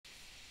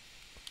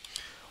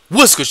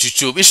What's good,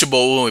 YouTube? It's your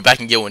boy Will. We're back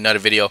again with another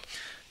video.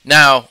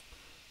 Now,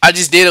 I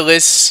just did a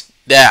list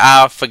that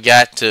I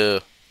forgot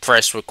to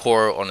press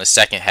record on the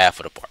second half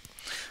of the part.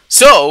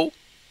 So,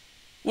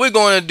 we're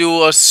going to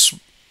do a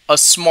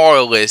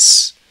smaller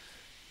list.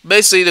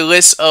 Basically, the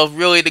list of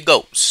really the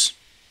GOATs.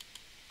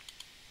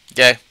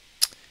 Okay?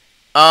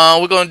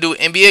 We're going to do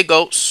NBA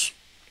GOATs.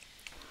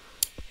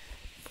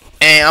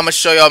 And I'm going to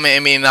show y'all my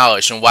NBA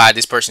knowledge and why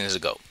this person is a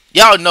GOAT.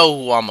 Y'all know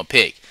who I'm going to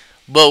pick.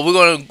 But we're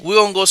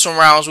gonna go some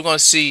rounds. We're gonna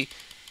see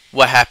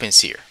what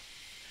happens here.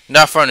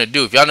 Not further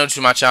ado, if y'all new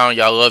to my channel,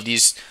 y'all love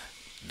this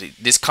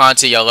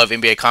content, y'all love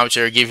NBA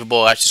commentary, give your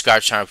boy a like,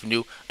 subscribe to the channel if you're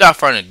new. Without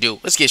further ado,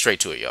 let's get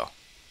straight to it, y'all.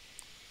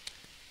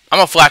 I'm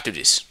gonna fly through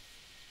this.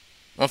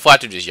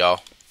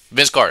 Y'all.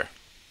 Vince Carter.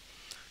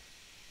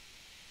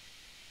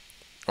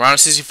 Round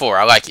 64.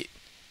 I like it.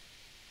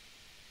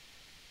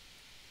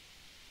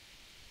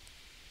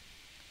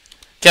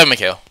 Kevin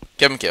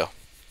McHale.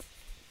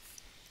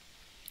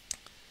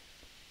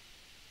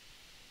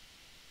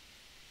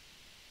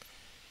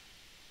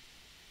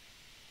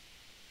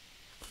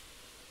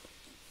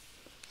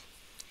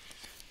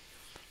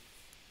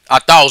 I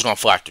thought I was going to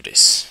fly through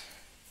this.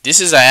 This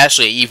is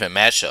actually an even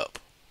matchup.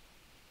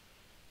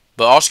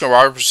 But Oscar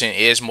Robertson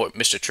is more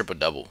Mr. Triple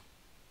Double.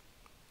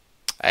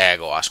 I gotta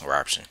go Oscar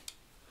Robertson.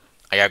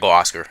 I gotta go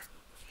Oscar.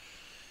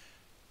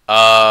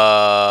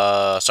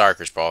 Sorry,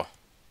 Chris Paul.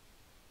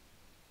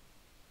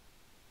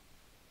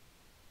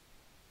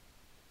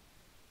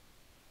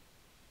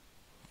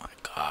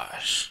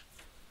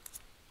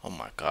 Oh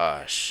my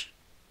gosh.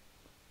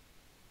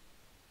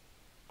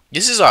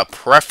 This is a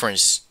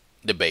preference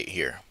debate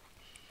here.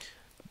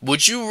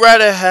 Would you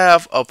rather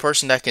have a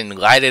person that can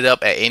light it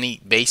up at any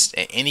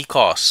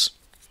cost,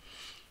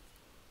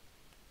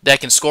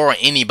 that can score on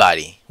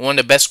anybody, one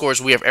of the best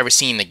scorers we have ever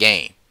seen in the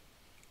game,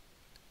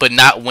 but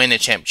not win a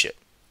championship,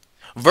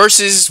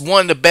 versus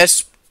one of the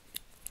best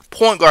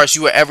point guards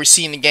you have ever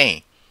seen in the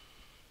game,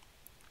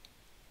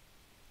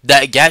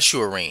 that got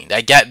you a ring,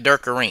 that got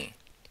Dirk a ring?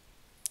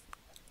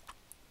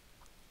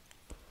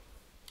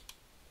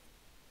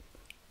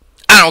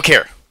 I don't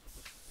care.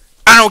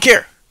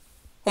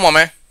 Come on,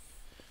 man.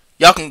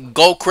 Y'all can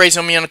go crazy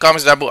on me in the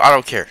comments. I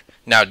don't care.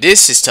 Now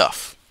this is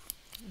tough.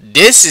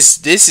 This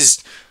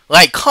is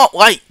like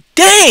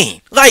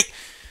dang, like,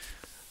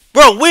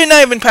 bro, we're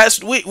not even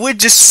past. We're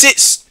just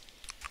 6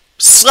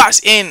 slots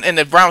in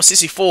the round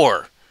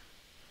 64.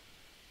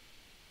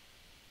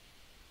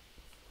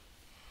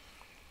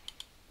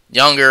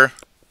 Younger.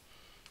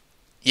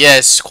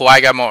 Yes,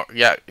 Kawhi got more.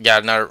 Yeah,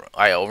 got another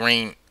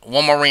ring.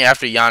 One more ring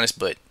after Giannis,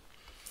 but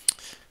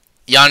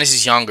Giannis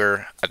is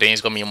younger. I think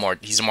he's gonna be more.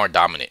 He's more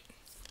dominant.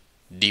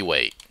 D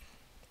Wade.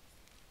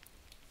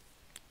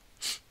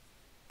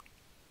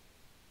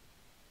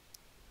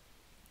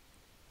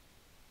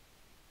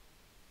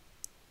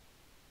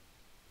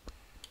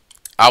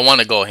 I want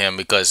to go him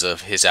because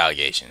of his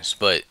allegations,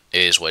 but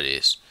it is what it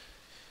is.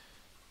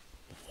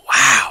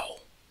 Wow.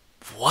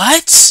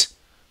 What?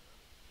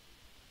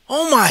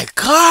 Oh my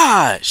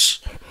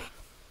gosh.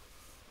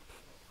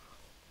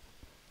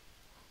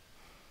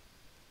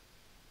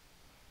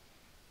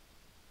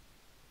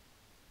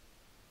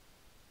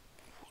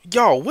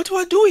 Yo, what do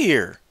I do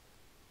here?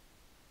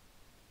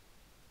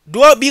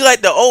 Do I be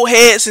like the old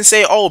heads and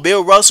say, "Oh,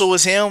 Bill Russell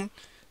was him,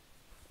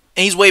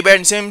 and he's way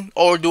better than him,"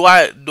 or do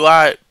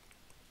I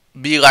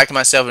be like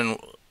myself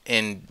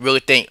and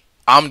really think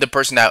I'm the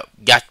person that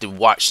got to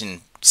watch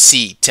and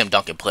see Tim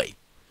Duncan play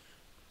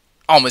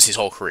almost his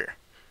whole career?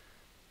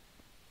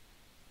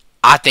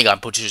 I think I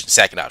put you in the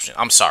second option.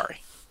 I'm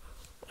sorry.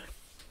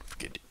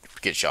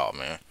 Forget y'all,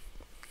 man.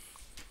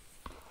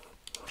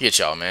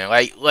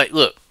 Like,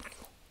 look.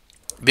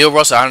 Bill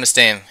Russell, I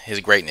understand his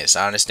greatness.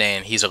 I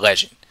understand he's a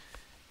legend.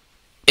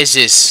 It's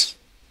just,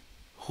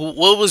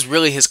 what was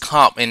really his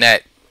comp in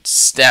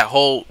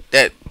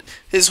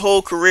his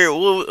whole career,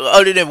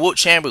 other than Wilt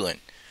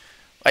Chamberlain?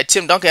 Like,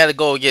 Tim Duncan had to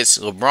go against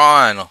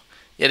LeBron.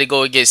 He had to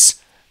go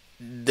against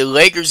the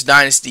Lakers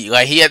dynasty.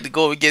 Like, he had to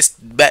go against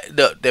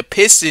the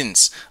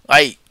Pistons.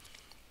 Like,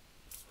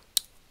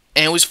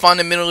 and it was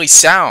fundamentally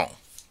sound.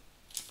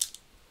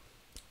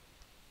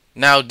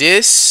 Now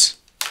this,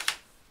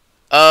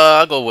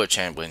 I'll go with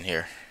Chamberlain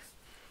here.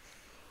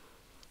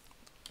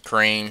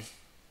 Kareem.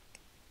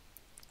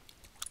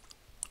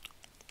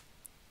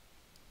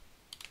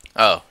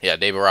 Oh, yeah,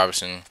 David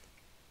Robinson.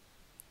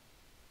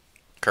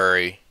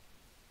 Curry.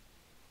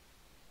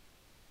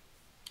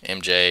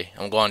 MJ.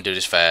 I'm going to do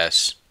this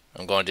fast.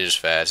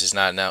 It's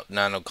not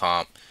no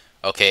comp.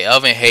 Okay,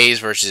 Elvin Hayes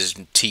versus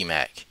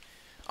T-Mac.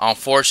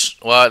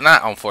 Well,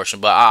 not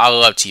unfortunate, but I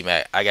love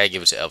T-Mac. I got to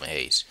give it to Elvin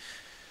Hayes.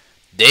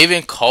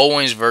 David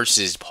Cowens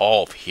versus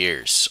Paul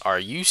Pierce. Are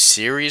you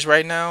serious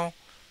right now?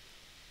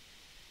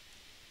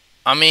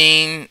 I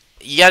mean,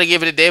 you got to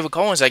give it to David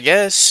Cowens, I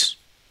guess.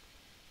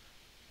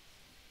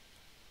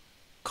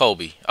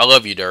 Kobe. I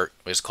love you, Dirk.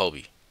 It's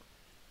Kobe.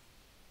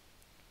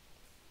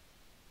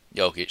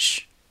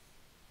 Jokic.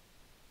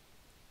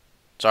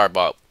 Sorry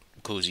about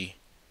Kuzi.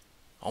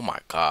 Oh my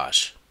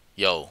gosh.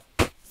 Yo,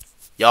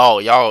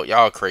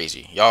 Y'all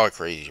crazy. Y'all are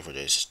crazy for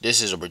this.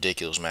 This is a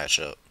ridiculous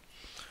matchup.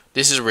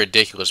 This is a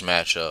ridiculous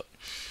matchup.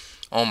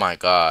 Oh my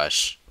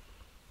gosh.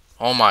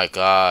 Oh my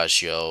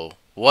gosh, yo.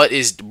 What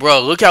is, bro?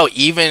 Look how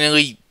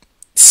evenly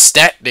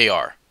stacked they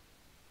are.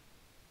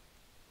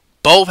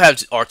 Both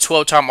are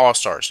 12-time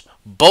All-Stars.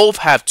 Both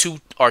have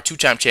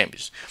two-time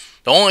champions.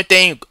 The only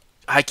thing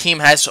Hakeem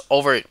has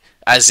over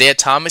Isaiah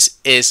Thomas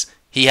is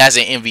he has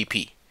an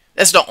MVP.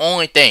 That's the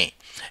only thing.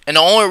 And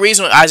the only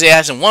reason Isaiah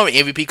hasn't won an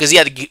MVP because he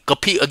had to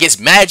compete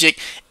against Magic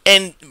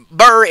and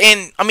Bird.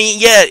 And I mean,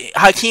 yeah,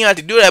 Hakeem had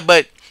to do that,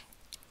 but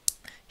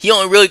he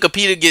only really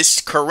competed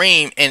against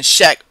Kareem and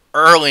Shaq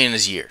early in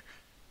his year.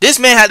 This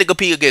man had to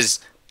compete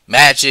against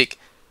Magic,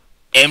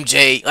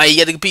 MJ. Like, he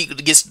had to compete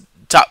against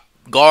top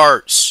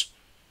guards.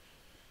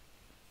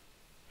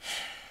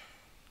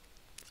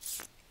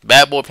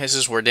 Bad boy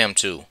Pistons were them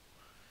too.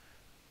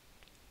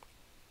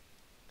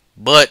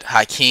 But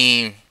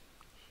Hakeem,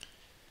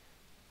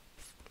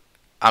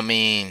 I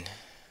mean,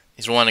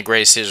 he's one of the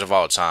greatest hitters of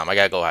all time. I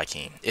gotta go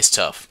Hakeem. It's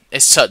tough.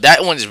 It's tough.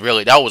 That was a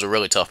really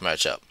tough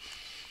matchup.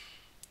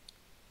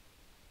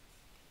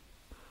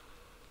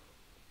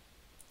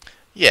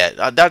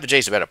 Yeah, Dr.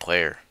 J's a better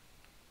player.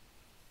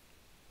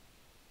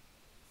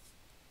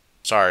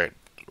 Sorry,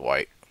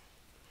 White.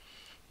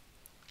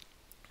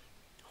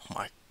 Oh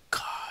my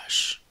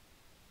gosh.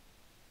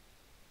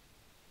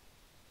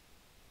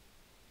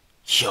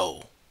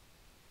 Yo.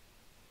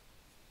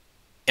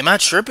 Am I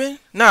tripping?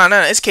 Nah,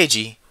 it's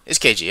KG. It's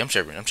KG. I'm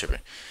tripping.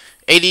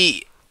 AD,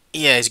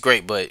 yeah, it's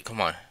great, but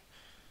come on.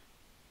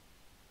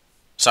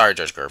 Sorry,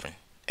 Judge Gervin.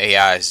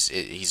 AI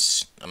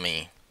he's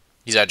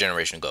our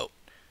generation GOAT.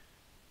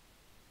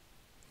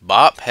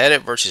 Bob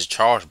Pettit versus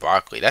Charles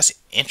Barkley. That's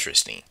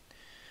interesting.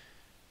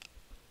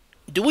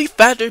 Do we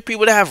factor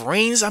people that have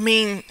rings? I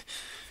mean,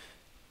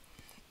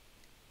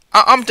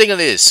 I'm thinking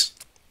this.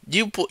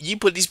 You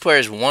put these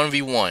players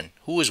 1v1.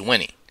 Who is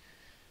winning?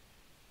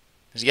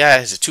 This guy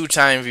has a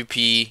 2-time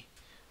MVP.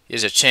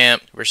 He's a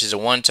champ versus a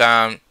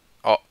 1-time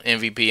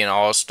MVP and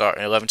All-Star,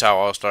 an 11-time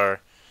All-Star.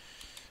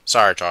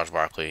 Sorry, Charles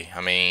Barkley. I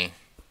mean,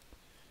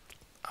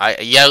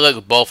 you gotta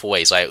look both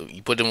ways. Like,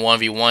 you put them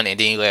 1v1 and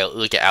then you gotta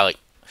look at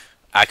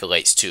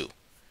accolades too.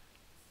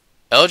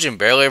 Elgin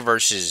Baylor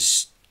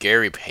versus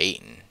Gary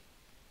Payton.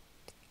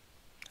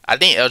 I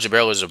think Elgin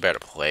Baylor is a better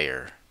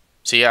player.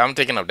 So yeah, I'm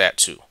thinking of that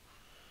too.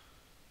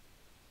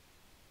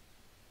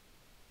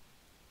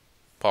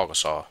 Paul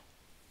Gasol.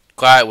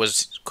 Clyde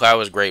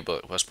was great,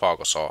 but what's Paul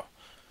Gasol?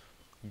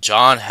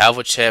 John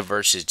Havlicek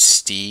versus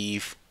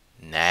Steve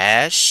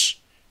Nash.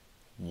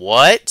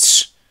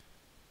 What?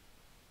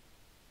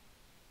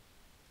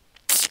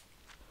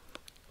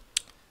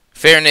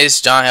 Fairness,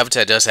 John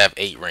Havlicek does have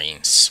 8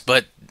 rings,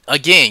 but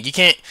again, you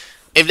can't.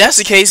 If that's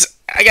the case,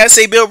 I gotta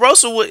say Bill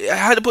Russell. I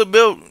had to put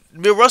Bill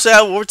Russell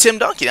out over Tim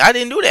Duncan. I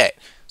didn't do that,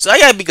 so I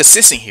gotta be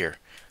consistent here.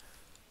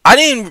 I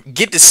didn't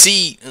live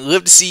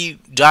to see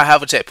John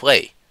Havlicek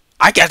play.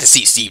 I got to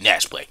see Steve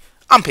Nash play.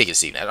 I'm picking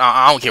Steve Nash.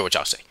 I don't care what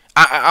y'all say.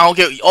 I don't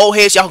care. Old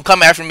heads, y'all can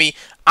come after me.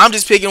 I'm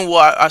just picking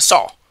what I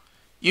saw.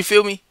 You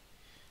feel me?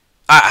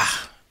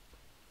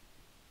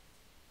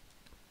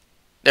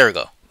 There we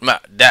go. Don't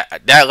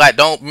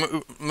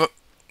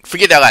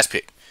forget that last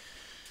pick.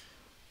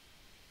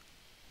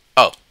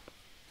 Oh,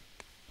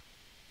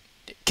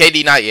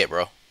 KD not yet,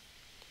 bro.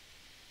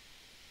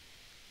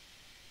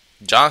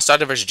 John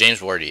Stockton versus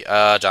James Worthy.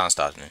 John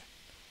Stockton.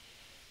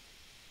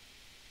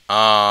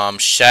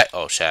 Shaq.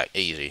 Oh, Shaq.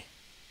 Easy.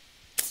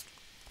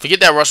 Forget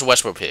that Russell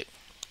Westbrook pick.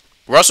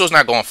 Russell's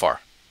not going far.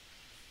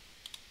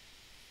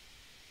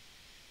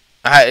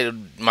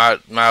 My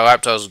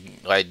laptop's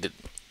like,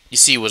 you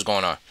see what's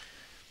going on.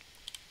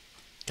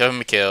 Kevin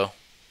McHale.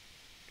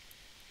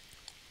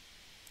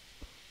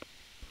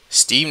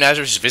 Steve Nash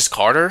versus Vince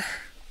Carter.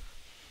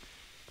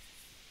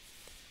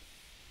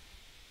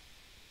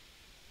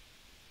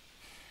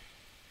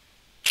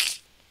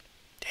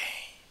 Dang.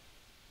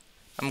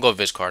 I'm gonna go with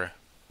Vince Carter.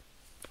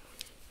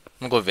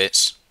 I'm gonna go with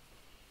Vince.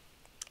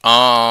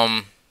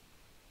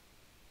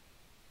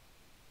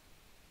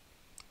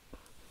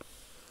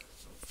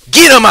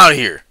 Get him out of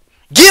here.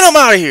 Get him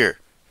out of here.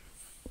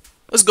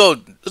 Let's go,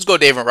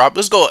 David Rob.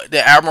 Let's go,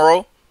 the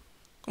Admiral.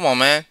 Come on,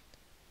 man.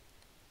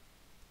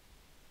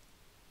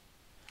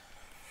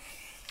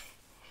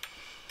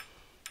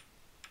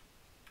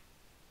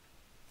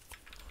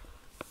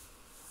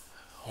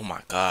 Oh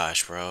my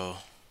gosh, bro.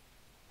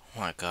 Oh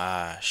my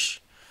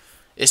gosh.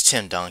 It's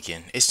Tim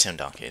Duncan. It's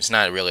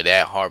not really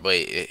that hard,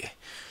 but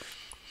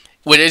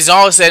when it's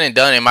all said and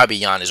done, it might be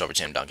Giannis over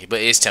Tim Duncan,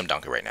 but it's Tim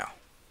Duncan right now.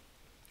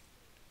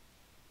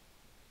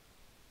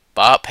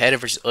 Bob Pettit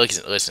versus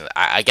listen.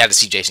 I got to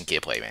see Jason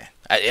Kidd play, man.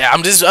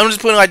 I'm just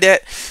putting it like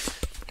that.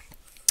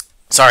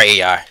 Sorry,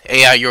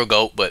 AI, you're a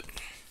GOAT, but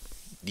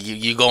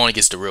you going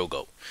against the real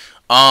GOAT.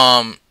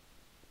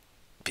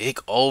 Big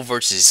O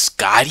versus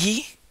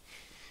Scotty.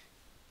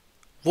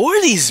 What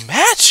are these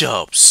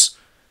matchups?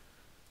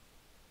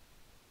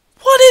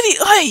 What did he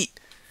like?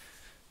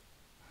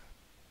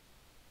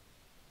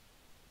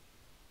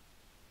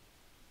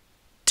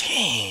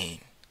 Dang.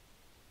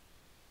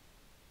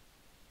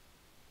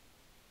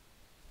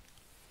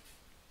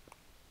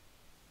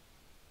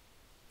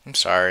 I'm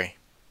sorry.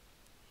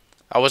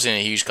 I wasn't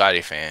a huge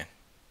Gotti fan.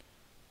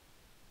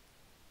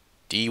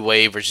 D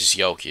Wade versus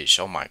Jokic.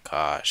 Oh my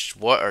gosh.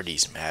 What are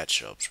these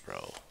matchups,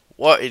 bro?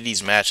 What are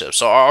these matchups?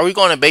 So are we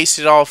going to base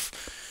it off?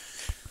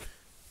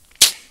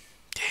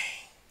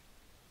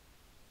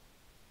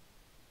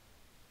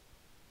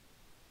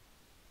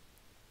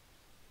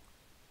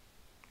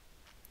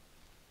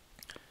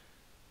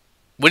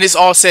 When it's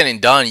all said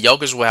and done,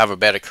 Jokic will have a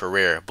better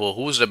career. But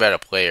who's the better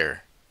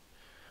player?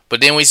 But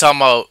then we talking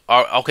about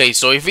okay.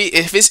 So if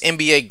it's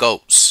NBA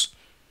GOATs,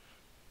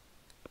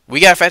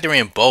 we gotta factor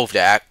in both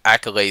the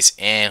accolades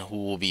and who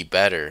will be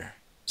better.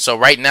 So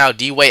right now,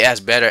 D Wade has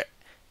better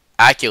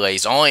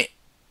accolades. Only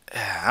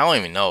I don't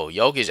even know.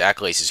 Jokic's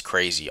accolades is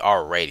crazy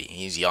already.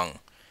 He's young.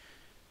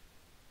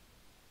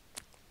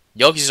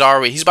 Jokic is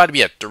already. He's about to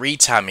be a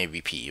 3-time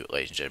MVP,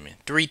 ladies and gentlemen.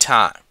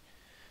 3-time.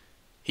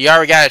 He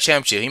already got a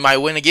championship. He might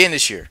win again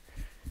this year.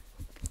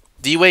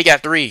 D Wade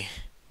got 3,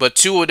 but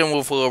 2 of them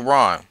were for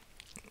LeBron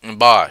and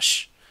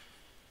Bosh.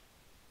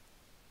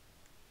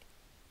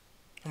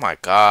 Oh my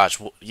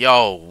gosh,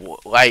 yo,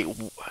 like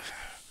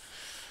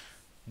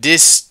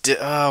this.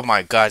 Oh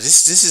my gosh,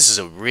 this is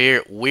a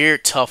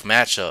weird, tough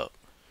matchup.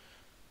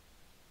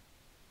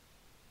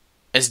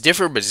 It's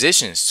different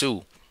positions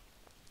too.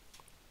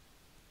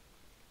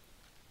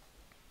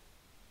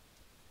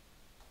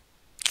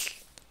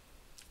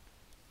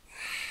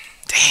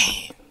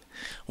 Dang.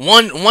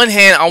 One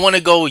hand I want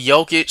to go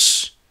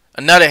Jokic.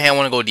 Another hand I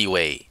want to go D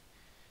Wade.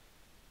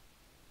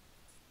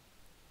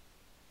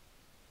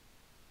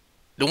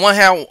 The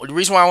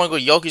reason why I want to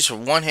go Jokic for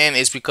one hand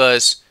is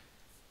because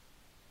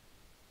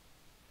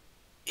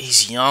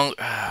he's young.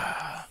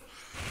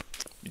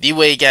 D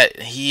Wade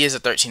he is a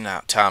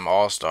 13-time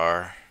All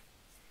Star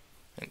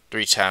and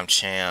 3-time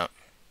champ.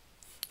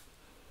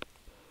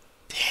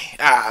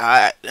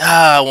 I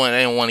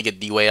didn't want to get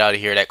D Wade out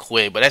of here that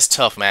quick, but that's a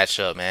tough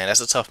matchup, man.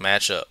 That's a tough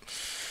matchup.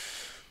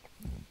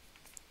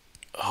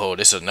 Oh,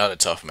 this is another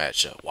tough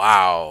matchup.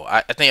 Wow,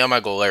 I think I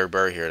might go Larry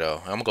Bird here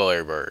though. I'm gonna go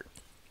Larry Bird.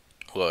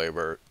 Larry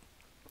Bird.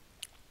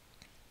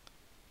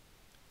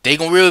 We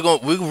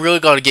really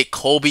gonna get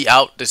Kobe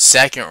out the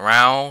second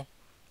round?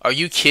 Are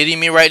you kidding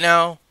me right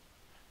now?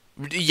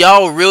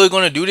 Y'all really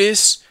gonna do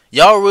this?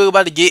 Y'all really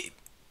about to get?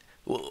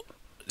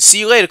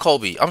 See you later,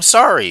 Kobe. I'm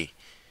sorry.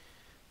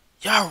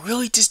 Y'all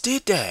really just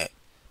did that.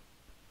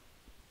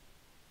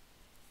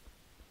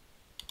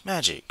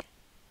 Magic.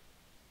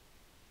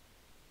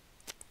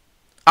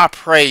 I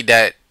pray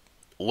that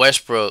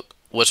Westbrook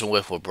wasn't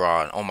with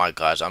LeBron. Oh my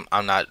gosh,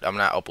 I'm not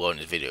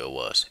uploading this video. It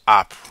was.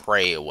 I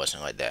pray it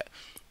wasn't like that.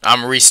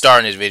 I'm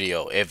restarting this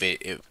video. If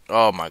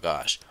oh my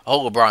gosh, I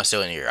hope LeBron's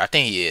still in here. I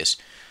think he is.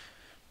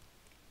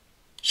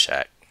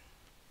 Shaq.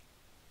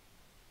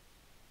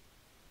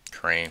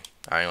 Kareem.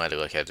 I ain't like to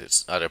look at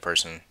this other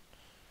person.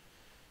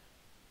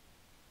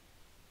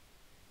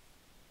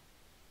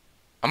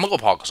 I'm gonna go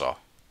Paul Gasol.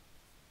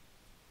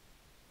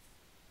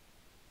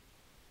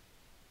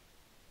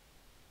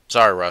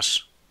 Sorry,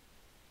 Russ.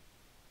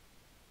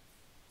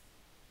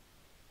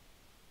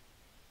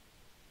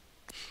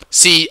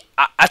 See,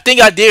 I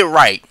think I did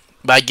right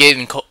by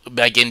getting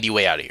D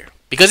Wade out of here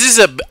because this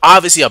is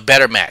obviously a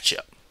better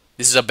matchup.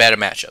 This is a better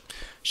matchup.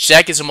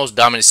 Shaq is the most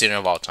dominant center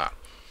of all time.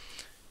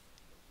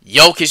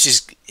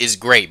 Jokic is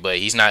great, but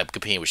he's not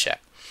competing with Shaq.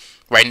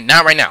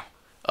 Not right now.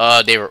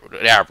 They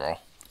are, bro.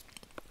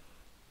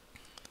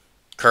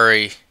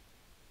 Curry.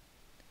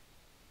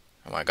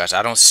 Oh my gosh,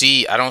 I don't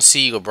see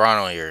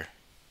LeBron on here.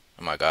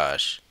 Oh my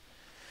gosh.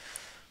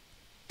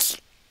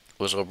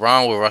 Was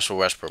LeBron with Russell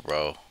Westbrook,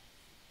 bro?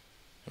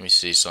 Let me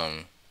see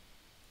some.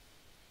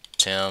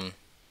 Tim.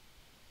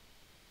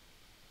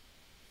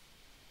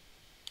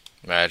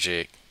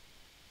 Magic.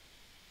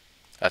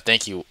 I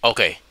think you.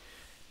 Okay.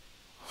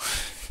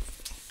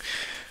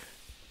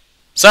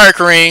 Sorry,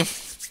 Kareem.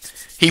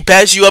 He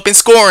passed you up in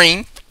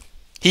scoring.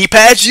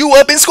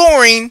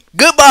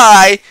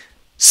 Goodbye.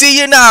 See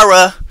you,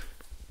 Nara.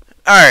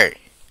 Alright.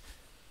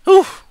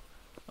 Whew.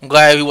 I'm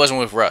glad he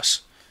wasn't with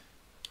Russ.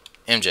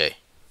 MJ.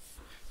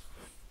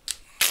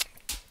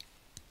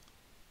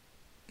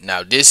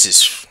 Now this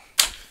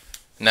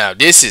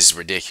is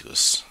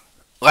ridiculous.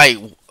 Like,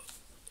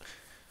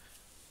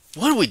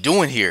 what are we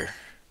doing here?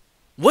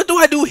 What do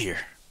I do here?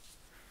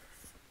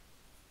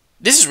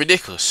 This is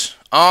ridiculous.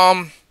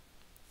 I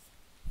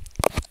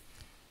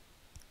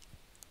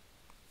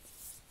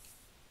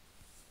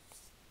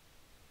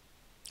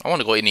want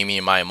to go eat me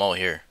and my Mo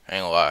here. I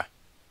ain't gonna lie.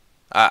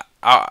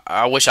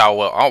 I wish I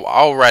will.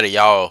 I'll write it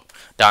y'all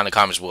down in the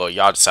comments below.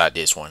 Y'all decide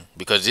this one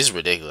because this is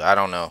ridiculous. I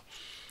don't know.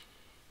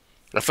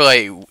 I feel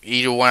like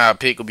either one I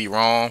pick will be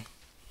wrong.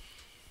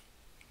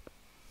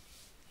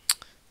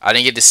 I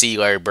didn't get to see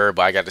Larry Bird,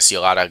 but I got to see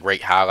a lot of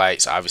great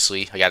highlights.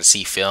 Obviously, I got to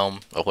see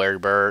film of Larry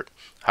Bird,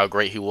 how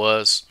great he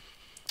was.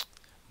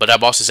 But that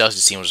Boston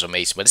Celtics team was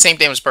amazing. But the same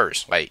thing with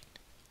Spurs. Like,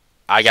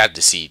 I got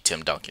to see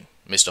Tim Duncan,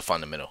 Mr.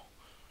 Fundamental.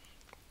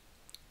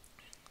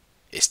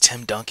 Is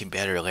Tim Duncan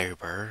better than Larry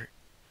Bird?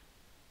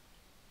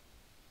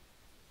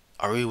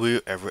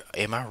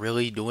 Am I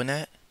really doing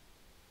that?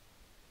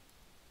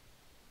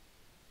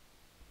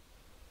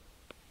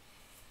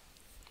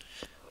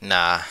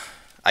 Nah,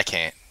 I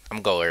can't. I'm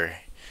gonna go Larry.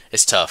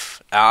 It's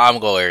tough. I'm gonna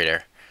go Larry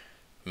there.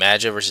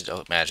 Magic versus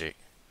Magic.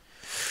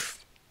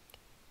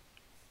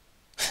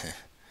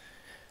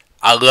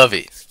 I love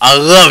it. I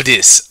love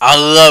this. I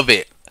love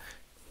it.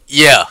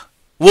 Yeah.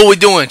 What we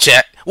doing,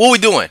 chat? What we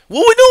doing?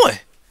 What we doing?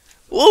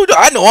 What we doing?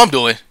 I know what I'm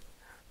doing.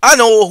 I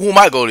know who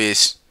my goal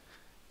is.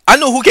 I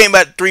know who came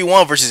back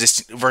 3-1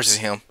 versus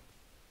him.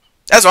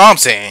 That's all I'm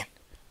saying.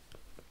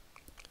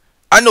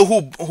 I know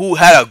who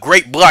had a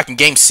great block in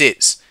Game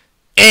 6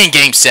 and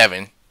Game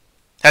 7.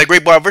 Had a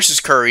great block versus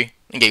Curry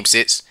in Game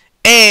 6.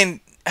 And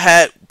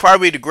had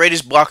probably the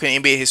greatest block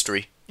in NBA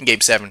history in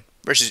Game 7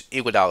 versus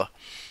Iguodala.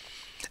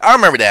 I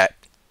remember that.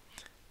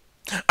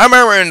 I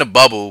remember in the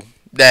bubble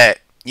that,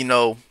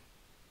 one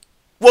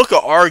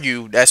could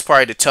argue that's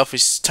probably the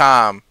toughest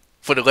time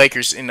for the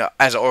Lakers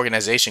as an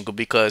organization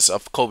because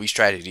of Kobe's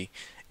tragedy.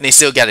 And they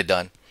still got it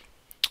done.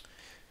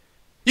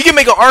 You can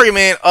make an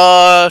argument,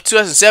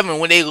 2007,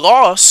 when they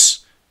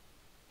lost,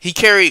 he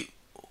carried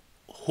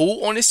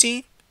who on his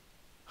team?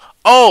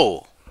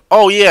 Oh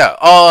yeah.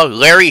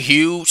 Larry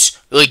Hughes,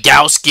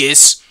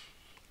 Legauskis,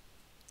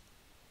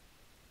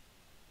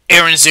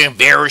 Aaron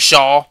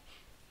Verishaw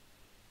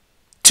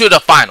to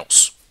the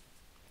finals.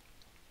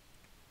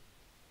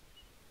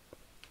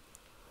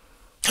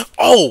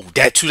 Oh,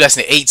 that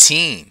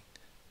 2018.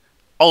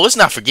 Oh, let's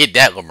not forget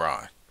that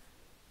LeBron.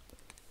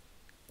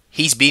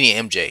 He's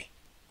beating MJ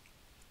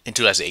in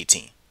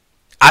 2018.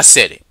 I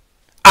said it.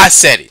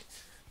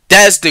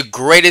 That's the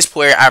greatest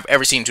player I've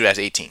ever seen in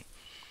 2018.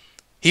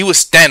 He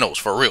was Thanos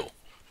for real.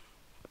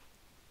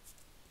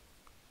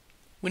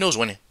 We know who's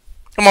winning.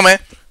 Come on, man.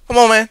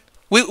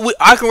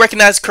 I can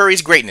recognize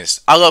Curry's greatness.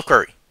 I love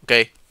Curry.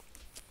 Okay.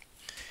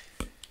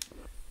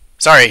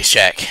 Sorry,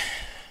 Shaq.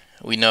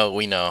 We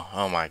know.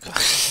 Oh my god.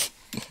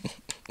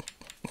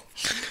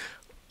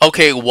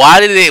 Okay, why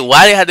did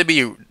it have to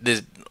be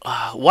this?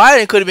 Why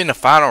it could have been the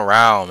final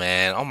round,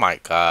 man? Oh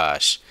my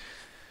gosh.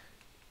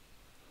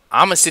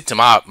 I'm gonna stick to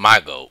my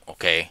goal,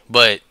 okay?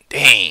 But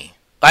dang,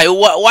 like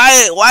why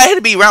had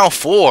to be round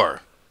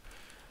 4?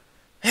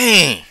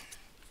 Dang.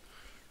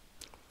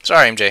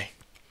 Sorry, MJ.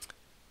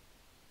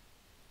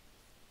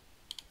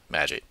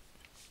 Magic.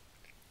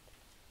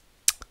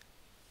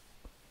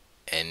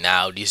 And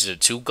now these are the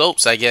two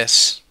GOATs, I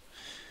guess.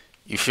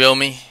 You feel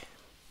me?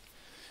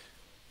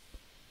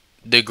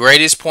 The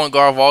greatest point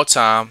guard of all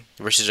time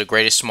versus the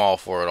greatest small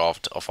forward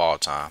of all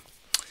time.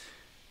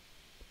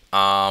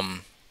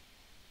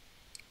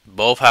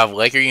 Both have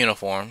Laker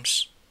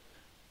uniforms,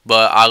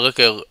 but I look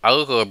at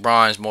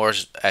LeBron's more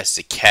as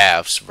the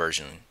Cavs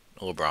version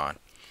of LeBron.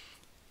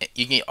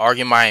 You can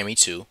argue Miami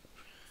too.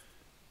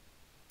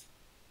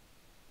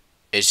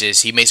 It's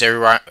just he makes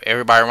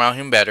everybody around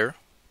him better.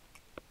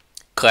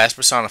 Class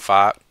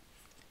personified.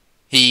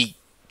 He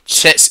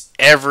checks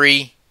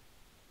every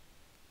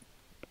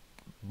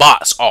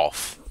box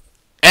off.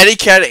 Every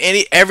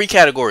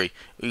category.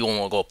 We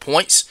want to go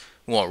points.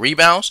 We want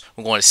rebounds.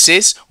 We're going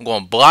assists. We're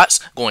going blocks.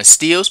 Going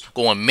steals.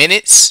 Going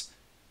minutes.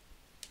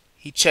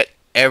 He checked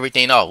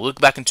everything off. Look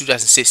back in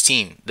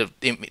 2016,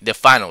 the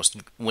finals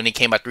when they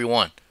came by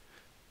 3-1.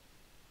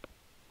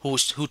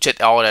 Who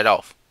checked all that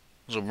off?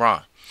 It was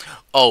LeBron.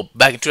 Oh,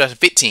 back in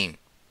 2015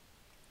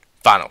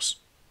 finals.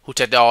 Who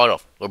checked all that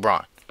off?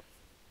 LeBron.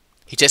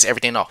 He checks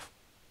everything off.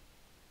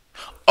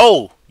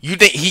 Oh, you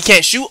think he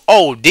can't shoot?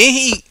 Oh, then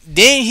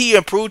he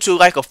improved to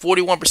like a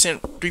 41%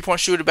 3-point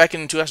shooter back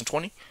in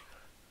 2020.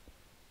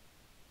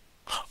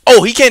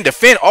 Oh, he can't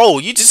defend. Oh,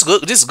 you just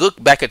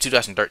look back at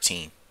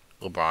 2013.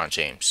 LeBron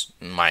James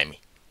in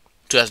Miami.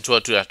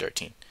 2012,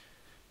 2013.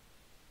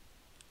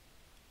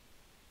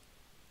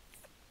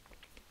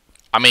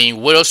 I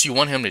mean, what else you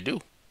want him to do?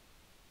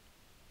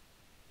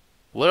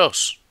 What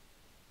else?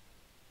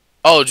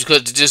 Oh,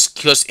 just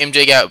because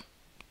MJ got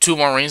 2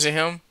 more rings than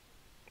him,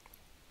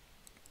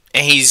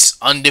 and he's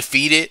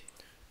undefeated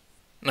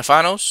in the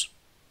finals.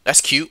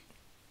 That's cute.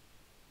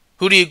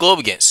 Who do you go up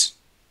against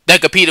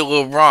that competed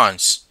with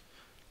LeBron's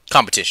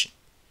competition?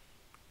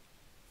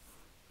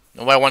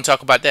 Nobody want to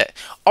talk about that.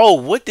 Oh,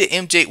 what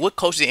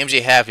coach did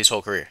MJ have his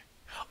whole career?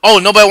 Oh,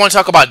 nobody want to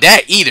talk about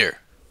that either.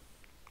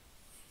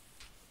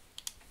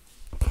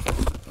 Come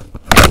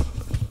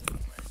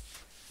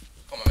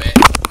on, man.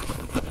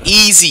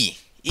 Easy.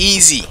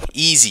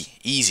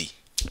 If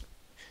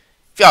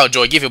y'all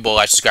enjoy, give it a boy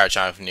like, subscribe,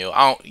 channel for new.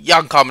 Y'all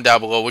can comment down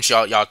below what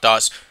y'all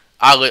thoughts.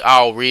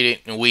 I'll read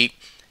it and weep.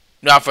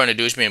 Without further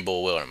ado, it's been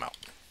Bull Will, and I'm out.